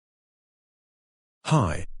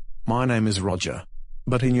Hi, my name is Roger.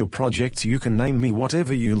 But in your projects you can name me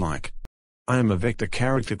whatever you like. I am a vector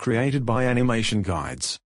character created by animation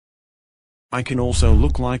guides. I can also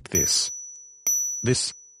look like this,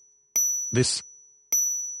 these,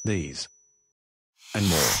 and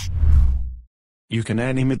more. You can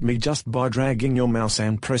animate me just by dragging your mouse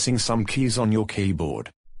and pressing some keys on your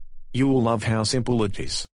keyboard. You will love how simple it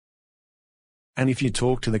is. And if you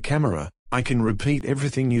talk to the camera, I can repeat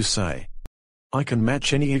everything you say. I can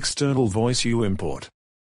match any external voice you import.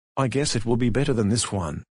 I guess it will be better than this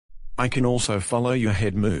one. I can also follow your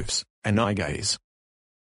head moves, and eye gaze.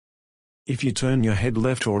 If you turn your head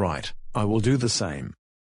left or right, I will do the same.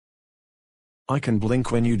 I can blink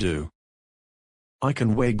when you do. I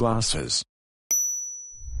can wear glasses.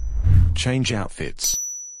 Change outfits.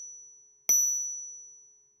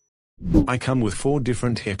 I come with 4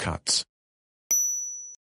 different haircuts.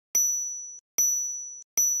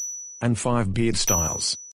 And 5 beard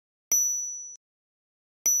styles.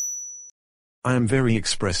 I am very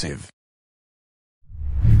expressive.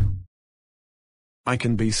 I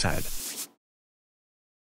can be sad,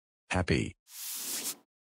 happy,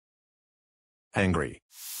 angry,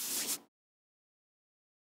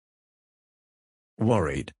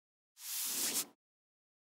 worried,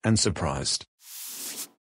 and surprised.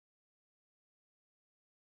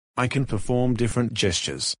 I can perform different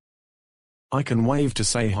gestures. I can wave to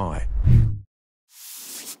say hi.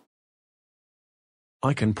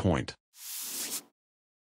 I can point.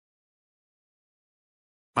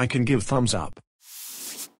 I can give thumbs up.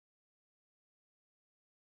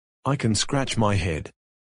 I can scratch my head.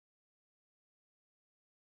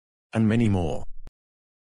 And many more.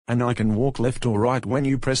 And I can walk left or right when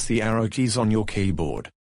you press the arrow keys on your keyboard.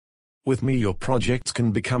 With me your projects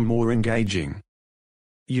can become more engaging.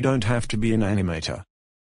 You don't have to be an animator.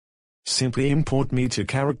 Simply import me to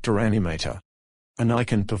Character Animator. And I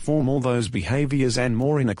can perform all those behaviors and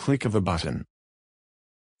more in a click of a button.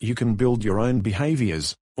 You can build your own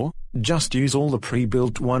behaviors, or just use all the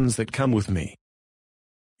pre-built ones that come with me.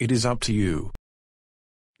 It is up to you.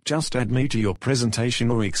 Just add me to your presentation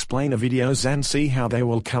or explainer videos and see how they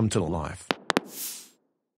will come to life.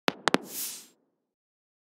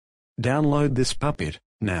 Download this puppet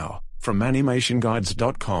now from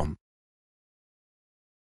animationguides.com.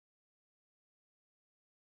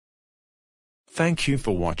 Thank you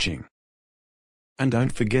for watching. And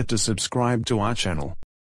don't forget to subscribe to our channel.